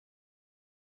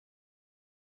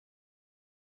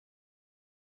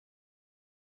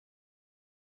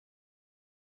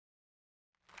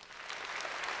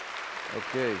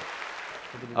Okay.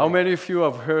 How many of you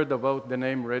have heard about the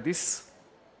name Redis?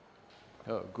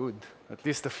 Oh, good. At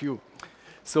least a few.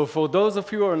 So for those of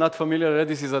you who are not familiar,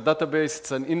 Redis is a database.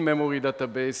 It's an in-memory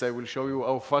database. I will show you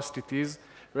how fast it is.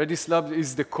 Redis Lab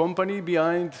is the company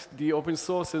behind the open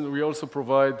source, and we also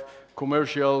provide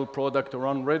commercial product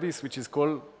around Redis, which is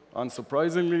called,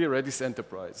 unsurprisingly, Redis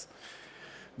Enterprise.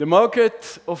 The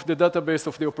market of the database,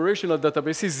 of the operational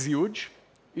database, is huge.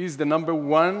 Is the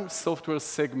 #1 software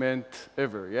segment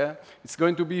ever, yeah? It's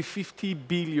going to be 50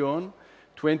 billion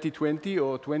 2020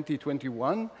 or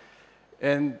 2021,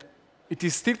 and it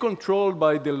is still controlled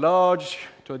by the large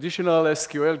traditional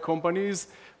SQL companies,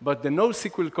 but the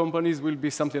NoSQL companies will be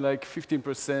something like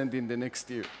 15% in the next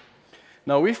year.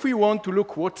 Now, if we want to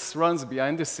look what runs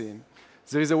behind the scene,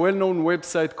 there is a well-known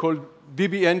website called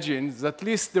DB Engine that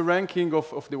lists the ranking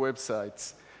of the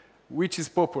websites, which is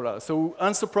popular. So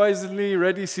unsurprisingly,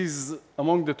 Redis is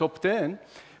among the top 10.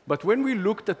 But when we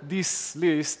looked at this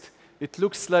list, it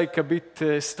looks like a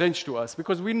bit strange to us,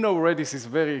 because we know Redis is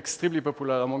very extremely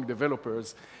popular among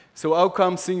developers. So how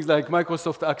come things like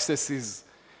Microsoft Access is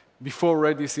before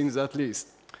Redis in that list?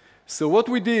 So what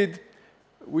we did,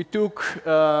 we took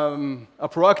a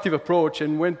proactive approach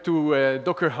and went to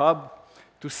Docker Hub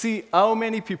to see how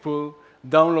many people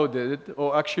downloaded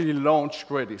or actually launched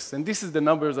Redis. And this is the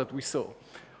numbers that we saw.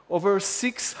 Over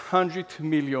 600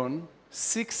 million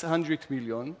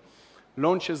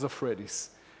launches of Redis.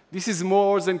 This is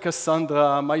more than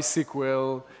Cassandra,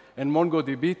 MySQL, and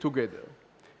MongoDB together.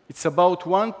 It's about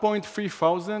 1.3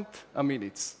 thousand a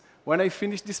minute. When I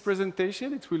finish this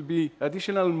presentation, it will be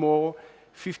additional more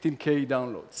 15K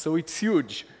downloads. So it's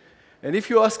huge. And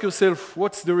if you ask yourself,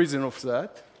 what's the reason of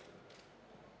that?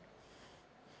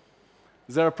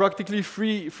 There are practically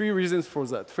three reasons for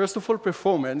that. First of all,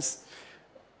 performance.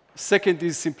 Second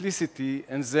is simplicity,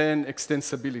 and then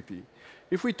extensibility.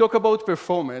 If we talk about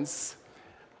performance,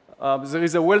 there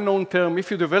is a well-known term.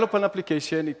 If you develop an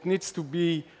application, it needs to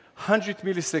be 100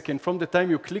 milliseconds from the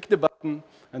time you click the button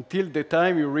until the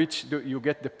time you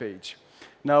get the page.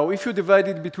 Now, if you divide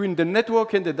it between the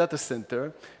network and the data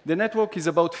center, the network is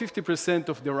about 50%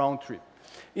 of the round trip.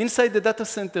 Inside the data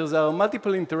center, there are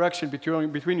multiple interactions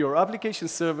between your application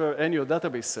server and your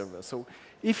database server. So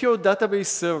if your database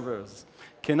servers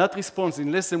cannot respond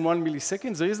in less than 1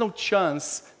 millisecond, there is no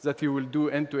chance that you will do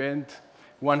end-to-end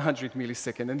 100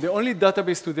 milliseconds. And the only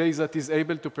database today that is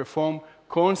able to perform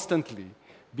constantly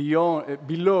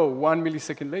below 1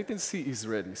 millisecond latency is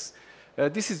Redis.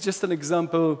 This is just an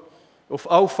example of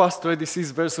how fast Redis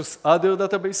is versus other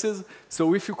databases.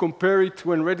 So if you compare it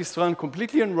when Redis runs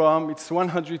completely on RAM, it's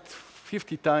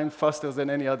 150 times faster than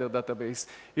any other database.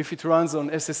 If it runs on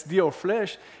SSD or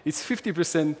Flash, it's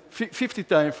 50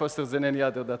 times faster than any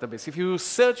other database. If you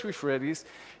search with Redis,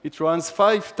 it runs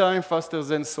 5 times faster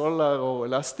than Solr or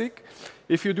Elastic.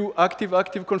 If you do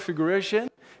active configuration,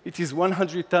 it is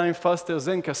 100 times faster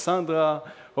than Cassandra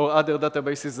or other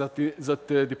databases that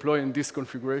deploy in this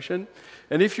configuration.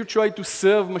 And if you try to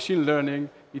serve machine learning,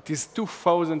 it is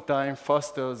 2,000 times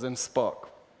faster than Spark.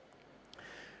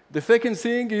 The second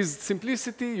thing is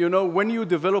simplicity. You know, when you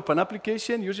develop an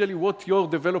application, usually what your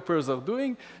developers are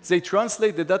doing, they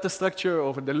translate the data structure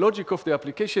or the logic of the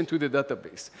application to the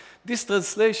database. This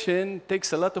translation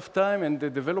takes a lot of time, and the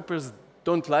developers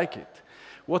don't like it.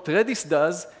 What Redis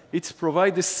does, it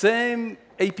provides the same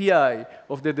API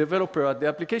of the developer at the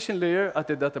application layer at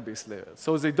the database layer.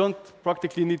 So they don't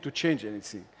practically need to change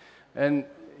anything. And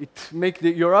it makes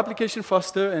your application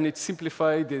faster, and it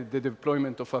simplifies the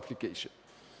deployment of application.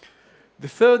 The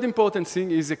third important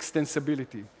thing is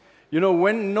extensibility. You know,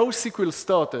 when NoSQL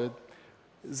started,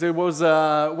 there was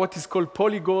what is called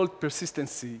polyglot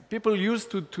persistency. People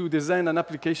used to design an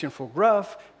application for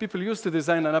graph. People used to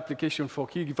design an application for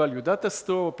key value data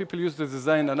store. People used to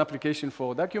design an application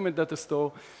for document data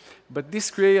store. But this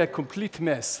creates a complete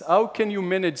mess. How can you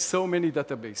manage so many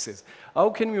databases? How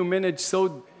can you manage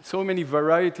so many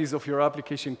varieties of your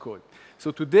application code? So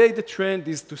today, the trend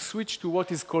is to switch to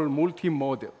what is called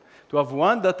multi-model, to have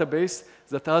one database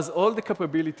that has all the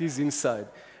capabilities inside.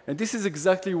 And this is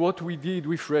exactly what we did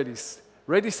with Redis.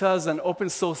 Redis has an open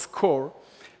source core,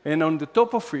 and on the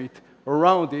top of it,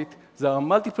 around it, there are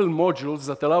multiple modules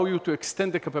that allow you to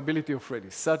extend the capability of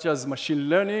Redis, such as machine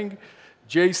learning,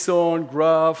 JSON,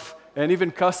 graph, and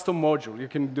even custom module. You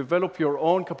can develop your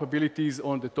own capabilities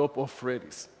on the top of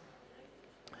Redis.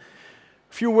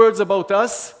 A few words about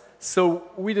us.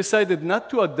 So we decided not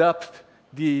to adapt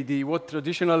what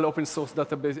traditional open source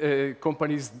database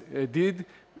companies did,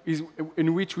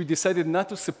 in which we decided not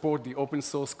to support the open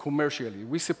source commercially.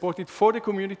 We support it for the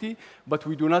community, but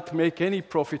we do not make any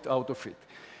profit out of it.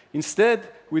 Instead,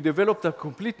 we developed a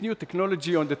complete new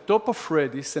technology on the top of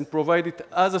Redis and provide it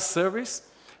as a service,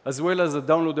 as well as a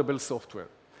downloadable software.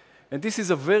 And this is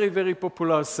a very, very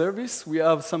popular service. We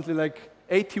have something like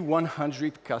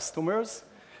 8,100 customers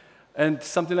and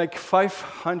something like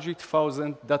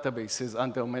 500,000 databases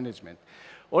under management.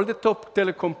 All the top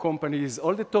telecom companies,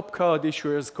 all the top card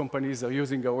issuers companies are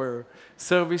using our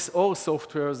service or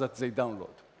software that they download.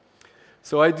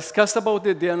 So I discussed about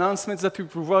the announcements that we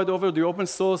provide over the open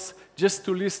source, just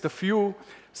to list a few.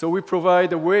 So we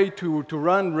provide a way to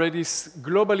run Redis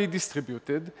globally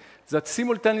distributed that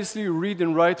simultaneously read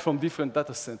and write from different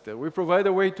data centers. We provide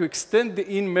a way to extend the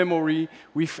in-memory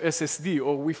with SSD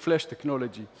or with flash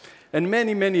technology, and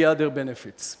many, many other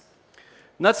benefits.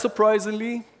 Not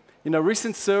surprisingly, in a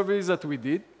recent survey that we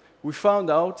did, we found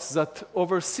out that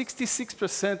over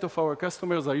 66% of our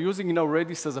customers are using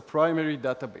Redis as a primary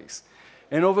database.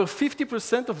 And over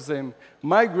 50% of them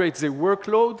migrate their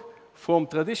workload from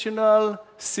traditional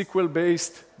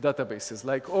SQL-based databases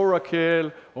like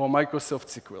Oracle or Microsoft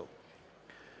SQL.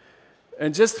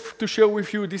 And just to share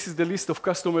with you, this is the list of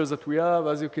customers that we have.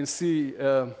 As you can see,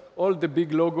 all the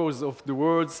big logos of the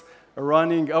world are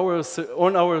running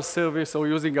on our service or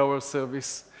using our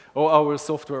service or our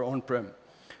software on-prem.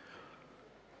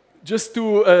 Just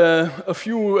to a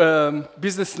few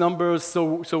business numbers,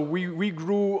 so we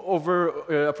grew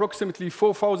over approximately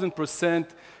 4,000%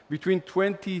 between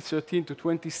 2013 to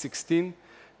 2016,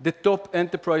 the top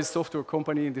enterprise software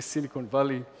company in the Silicon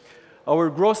Valley. Our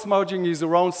gross margin is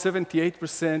around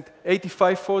 78%,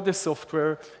 85% for the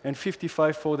software, and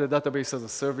 55% for the database as a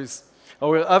service.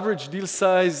 Our average deal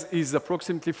size is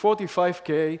approximately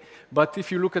 $45K, but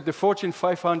if you look at the Fortune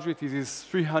 500, it is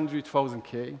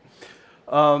 $300,000K.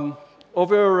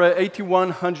 Over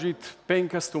 8,100 paying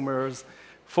customers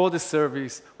for the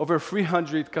service, over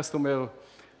 300 customers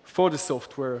for the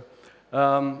software.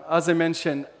 As I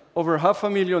mentioned, over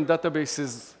 500,000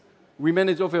 databases. We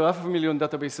manage over 500,000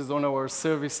 databases on our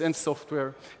service and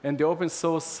software, and the open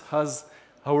source has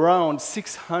around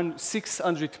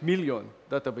 600 million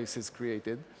databases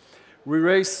created. We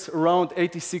raised around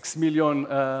 $86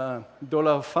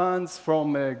 million funds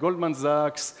from Goldman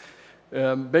Sachs,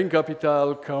 Bain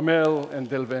Capital, Carmel, and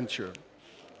Dell Venture.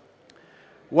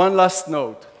 One last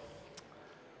note.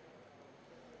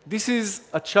 This is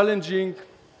a challenging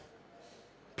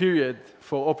period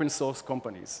for open source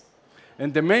companies.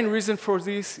 And the main reason for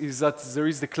this is that there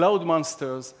is the cloud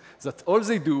monsters that all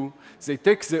they do, they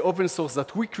take the open source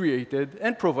that we created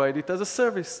and provide it as a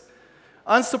service.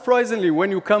 Unsurprisingly, when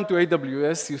you come to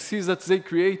AWS, you see that they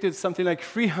created something like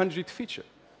 300 features.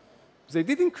 They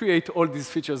didn't create all these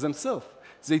features themselves.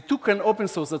 They took an open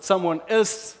source that someone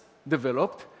else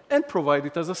developed and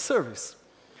provided it as a service.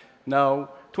 Now,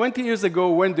 20 years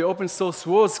ago, when the open source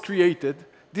was created,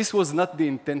 this was not the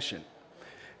intention.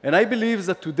 And I believe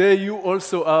that today you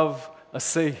also have a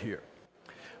say here.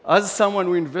 As someone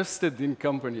who invested in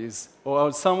companies, or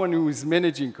as someone who is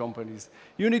managing companies,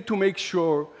 you need to make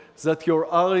sure that your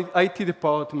IT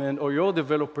department or your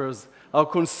developers are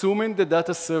consuming the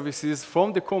data services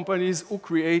from the companies who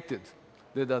created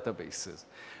the databases.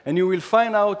 And you will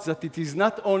find out that it is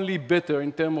not only better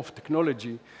in terms of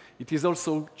technology, it is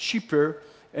also cheaper,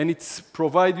 and it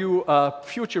provides you a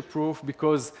future-proof,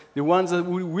 because the ones that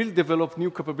will develop new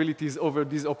capabilities over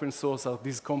this open source are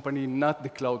this company, not the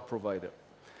cloud provider.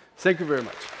 Thank you very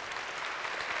much.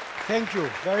 Thank you.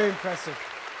 Very impressive.